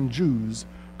 Muslims, and Jews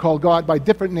call God by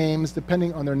different names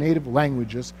depending on their native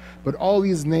languages, but all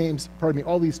these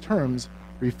terms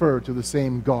refer to the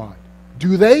same God.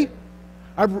 Do they?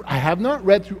 I have not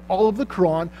read through all of the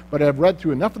Quran, but I've read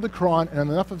through enough of the Quran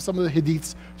and enough of some of the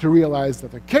Hadiths to realize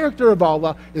that the character of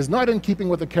Allah is not in keeping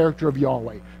with the character of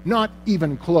Yahweh, not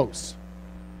even close.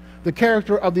 The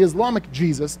character of the Islamic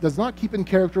Jesus does not keep in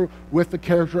character with the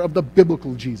character of the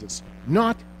biblical Jesus,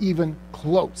 not even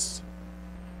close.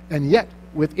 And yet,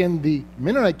 within the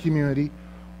Mennonite community,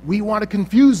 we want to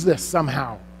confuse this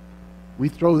somehow. We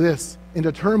throw this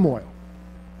into turmoil.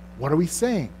 What are we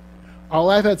saying?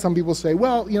 I've had some people say,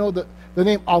 well, you know, the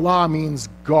name Allah means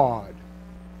God.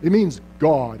 It means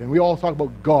God, and we all talk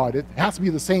about God. It has to be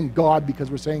the same God because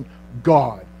we're saying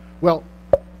God. Well,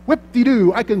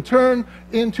 whip-de-doo, I can turn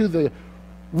into the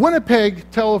Winnipeg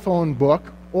telephone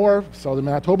book or Southern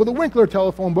Manitoba, the Winkler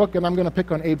telephone book, and I'm going to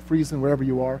pick on Abe Friesen wherever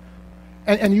you are,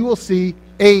 And you will see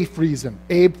A Friesen,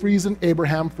 Abe Friesen,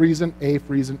 Abraham Friesen, A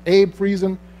Friesen, Abe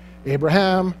Friesen,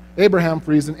 Abraham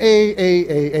Friesen,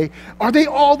 A. Are they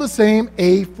all the same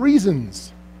A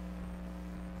Friesens?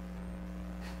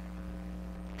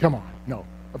 Come on, no,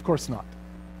 of course not.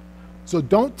 So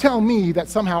don't tell me that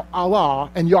somehow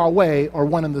Allah and Yahweh are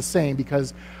one and the same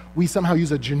because we somehow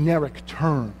use a generic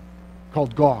term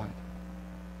called God.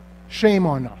 Shame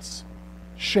on us.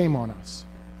 Shame on us.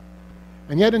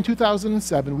 And yet in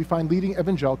 2007, we find leading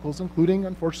evangelicals, including,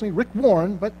 unfortunately, Rick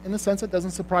Warren, but in a sense it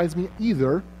doesn't surprise me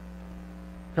either,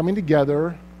 coming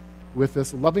together with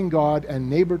this Loving God and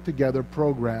Neighbor Together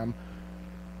program,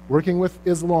 working with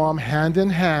Islam hand in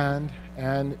hand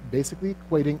and basically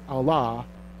equating Allah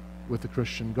with the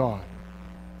Christian God.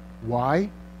 Why?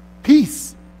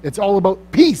 Peace. It's all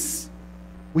about peace.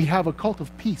 We have a cult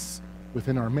of peace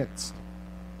within our midst.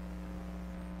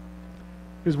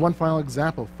 Here's one final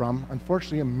example from,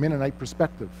 unfortunately, a Mennonite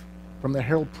perspective, from the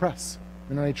Herald Press,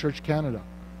 Mennonite Church Canada.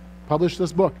 Published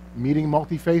this book, Meeting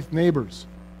Multi-Faith Neighbors,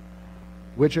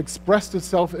 which expressed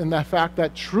itself in the fact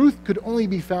that truth could only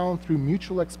be found through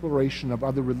mutual exploration of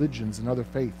other religions and other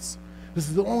faiths. This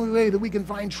is the only way that we can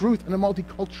find truth in a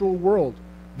multicultural world.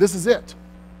 This is it.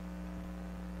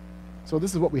 So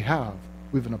this is what we have.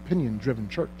 We have an opinion-driven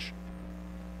church.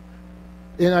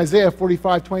 In Isaiah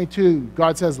 45:22,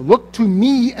 God says, "Look to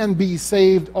me and be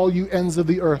saved, all you ends of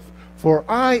the earth, for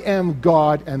I am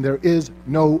God and there is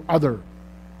no other."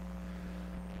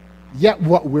 Yet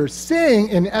what we're saying,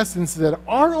 in essence, is that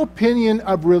our opinion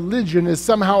of religion is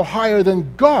somehow higher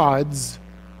than God's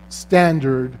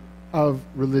standard of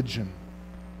religion.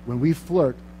 When we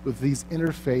flirt with these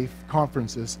interfaith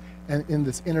conferences and in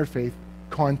this interfaith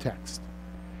context.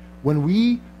 When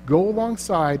we go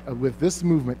alongside with this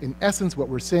movement, in essence what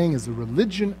we're saying is the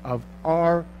opinion of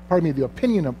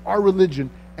our religion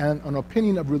and an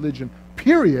opinion of religion,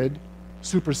 period,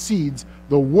 supersedes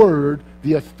the word,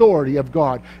 the authority of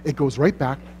God. It goes right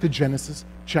back to Genesis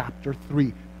chapter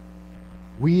 3.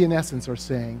 We, in essence, are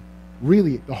saying,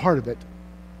 really, at the heart of it,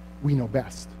 we know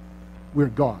best. We're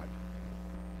God.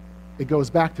 It goes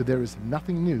back to there is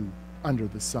nothing new under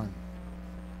the sun.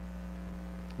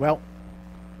 Well,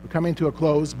 we're coming to a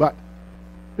close, but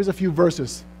here's a few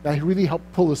verses that really help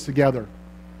pull us together.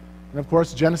 And of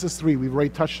course, Genesis 3, we've already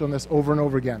touched on this over and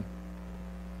over again.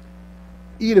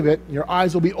 Eat of it, and your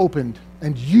eyes will be opened,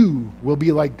 and you will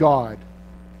be like God.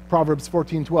 Proverbs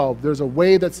 14:12, there's a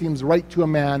way that seems right to a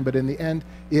man, but in the end,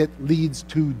 it leads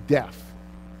to death.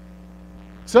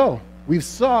 So, we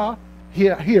saw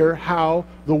here how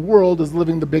the world is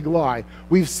living the big lie.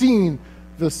 We've seen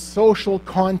the social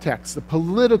context, the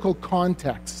political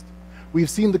context. We've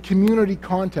seen the community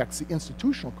context, the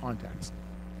institutional context.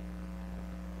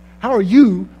 How are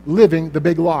you living the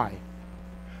big lie?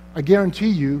 I guarantee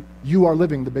you, you are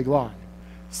living the big lie.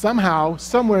 Somehow,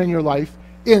 somewhere in your life,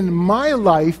 in my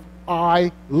life,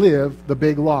 I live the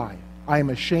big lie. I am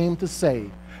ashamed to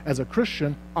say, as a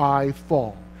Christian, I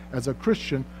fall. As a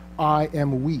Christian, I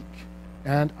am weak.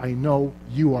 And I know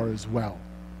you are as well.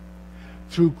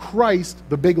 Through Christ,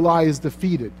 the big lie is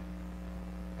defeated.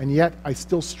 And yet, I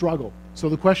still struggle. So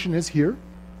the question is here,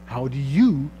 how do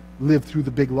you live through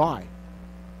the big lie?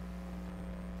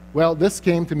 Well, this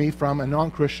came to me from a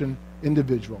non-Christian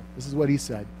individual. This is what he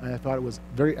said, and I thought it was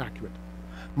very accurate.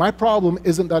 My problem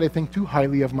isn't that I think too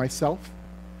highly of myself.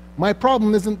 My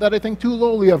problem isn't that I think too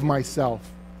lowly of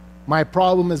myself. My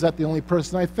problem is that the only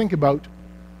person I think about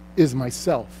is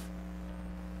myself.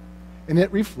 And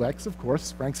it reflects, of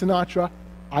course, Frank Sinatra,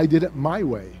 I did it my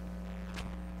way.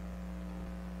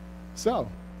 So,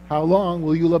 how long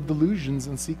will you love delusions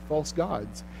and seek false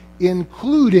gods,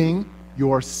 including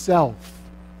yourself?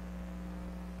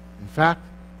 In fact,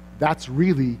 that's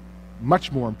really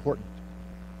much more important.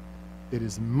 It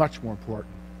is much more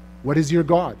important. What is your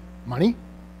God? Money?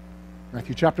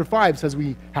 Matthew chapter 5 says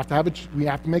we have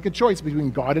to make a choice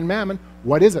between God and mammon.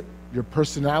 What is it? Your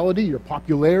personality, your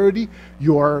popularity,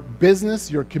 your business,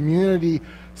 your community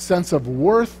sense of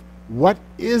worth. What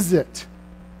is it?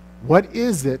 What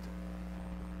is it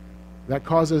that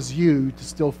causes you to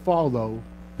still follow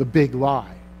the big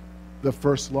lie, the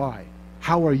first lie?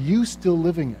 How are you still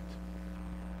living it?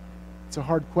 It's a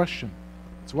hard question.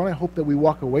 It's one I hope that we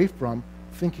walk away from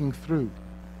thinking through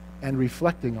and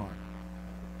reflecting on.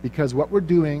 Because what we're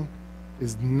doing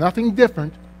is nothing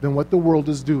different than what the world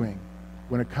is doing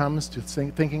when it comes to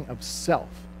thinking of self.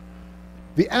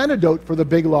 The antidote for the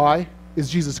big lie is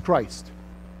Jesus Christ.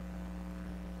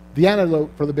 The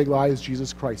antidote for the big lie is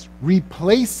Jesus Christ,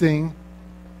 replacing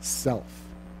self.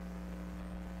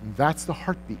 And that's the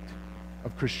heartbeat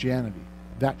of Christianity.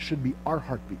 That should be our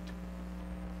heartbeat.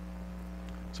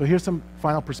 So here's some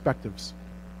final perspectives.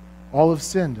 All have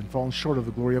sinned and fallen short of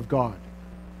the glory of God.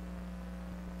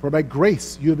 For by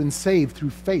grace you have been saved through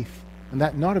faith, and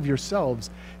that not of yourselves.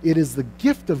 It is the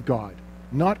gift of God,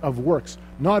 not of works,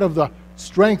 not of the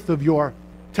strength of your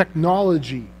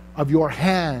technology, of your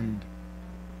hand,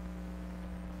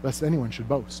 lest anyone should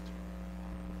boast.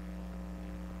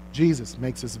 Jesus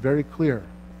makes this very clear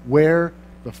where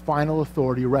the final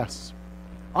authority rests.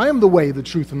 I am the way, the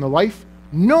truth, and the life.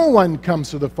 No one comes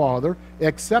to the Father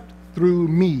except through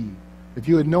me. If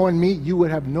you had known me, you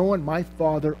would have known my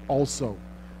Father also.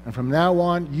 And from now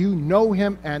on, you know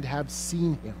him and have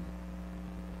seen him.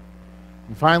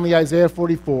 And finally, Isaiah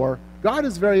 44, God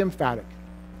is very emphatic.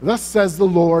 Thus says the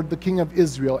Lord, the King of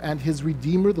Israel, and his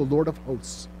Redeemer, the Lord of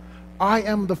hosts. I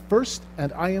am the first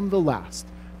and I am the last.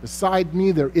 Beside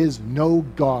me there is no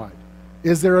God.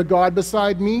 Is there a God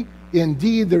beside me?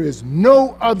 Indeed, there is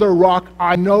no other rock.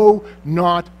 I know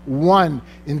not one,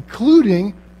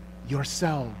 including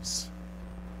yourselves.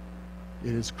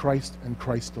 It is Christ and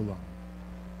Christ alone.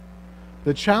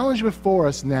 The challenge before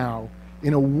us now,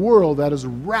 in a world that is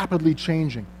rapidly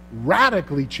changing,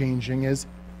 radically changing, is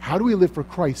how do we live for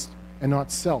Christ and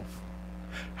not self?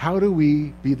 How do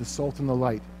we be the salt and the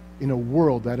light in a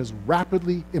world that is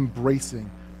rapidly embracing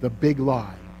the big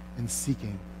lie and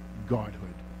seeking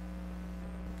Godhood?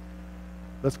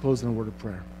 Let's close in a word of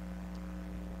prayer.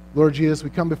 Lord Jesus, we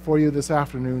come before you this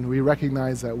afternoon. We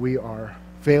recognize that we are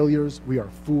failures, we are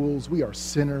fools, we are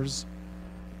sinners,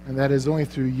 and that is only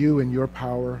through you and your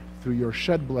power, through your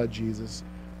shed blood, Jesus,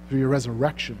 through your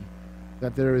resurrection,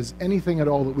 that there is anything at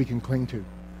all that we can cling to.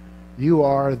 You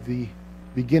are the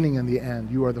beginning and the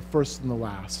end. You are the first and the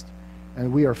last.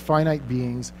 And we are finite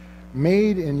beings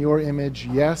made in your image.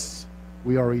 Yes,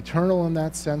 we are eternal in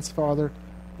that sense, Father,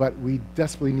 but we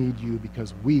desperately need you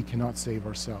because we cannot save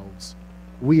ourselves.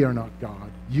 We are not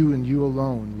God. You and you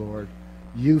alone, Lord.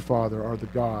 You, Father, are the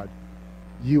God.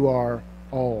 You are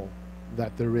all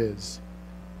that there is,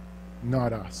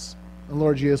 not us. And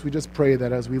Lord Jesus, we just pray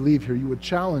that as we leave here, you would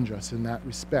challenge us in that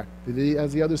respect. That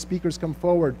as the other speakers come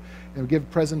forward and give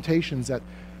presentations, that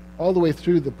all the way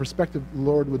through the perspective,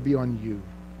 Lord, would be on you.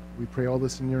 We pray all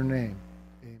this in your name.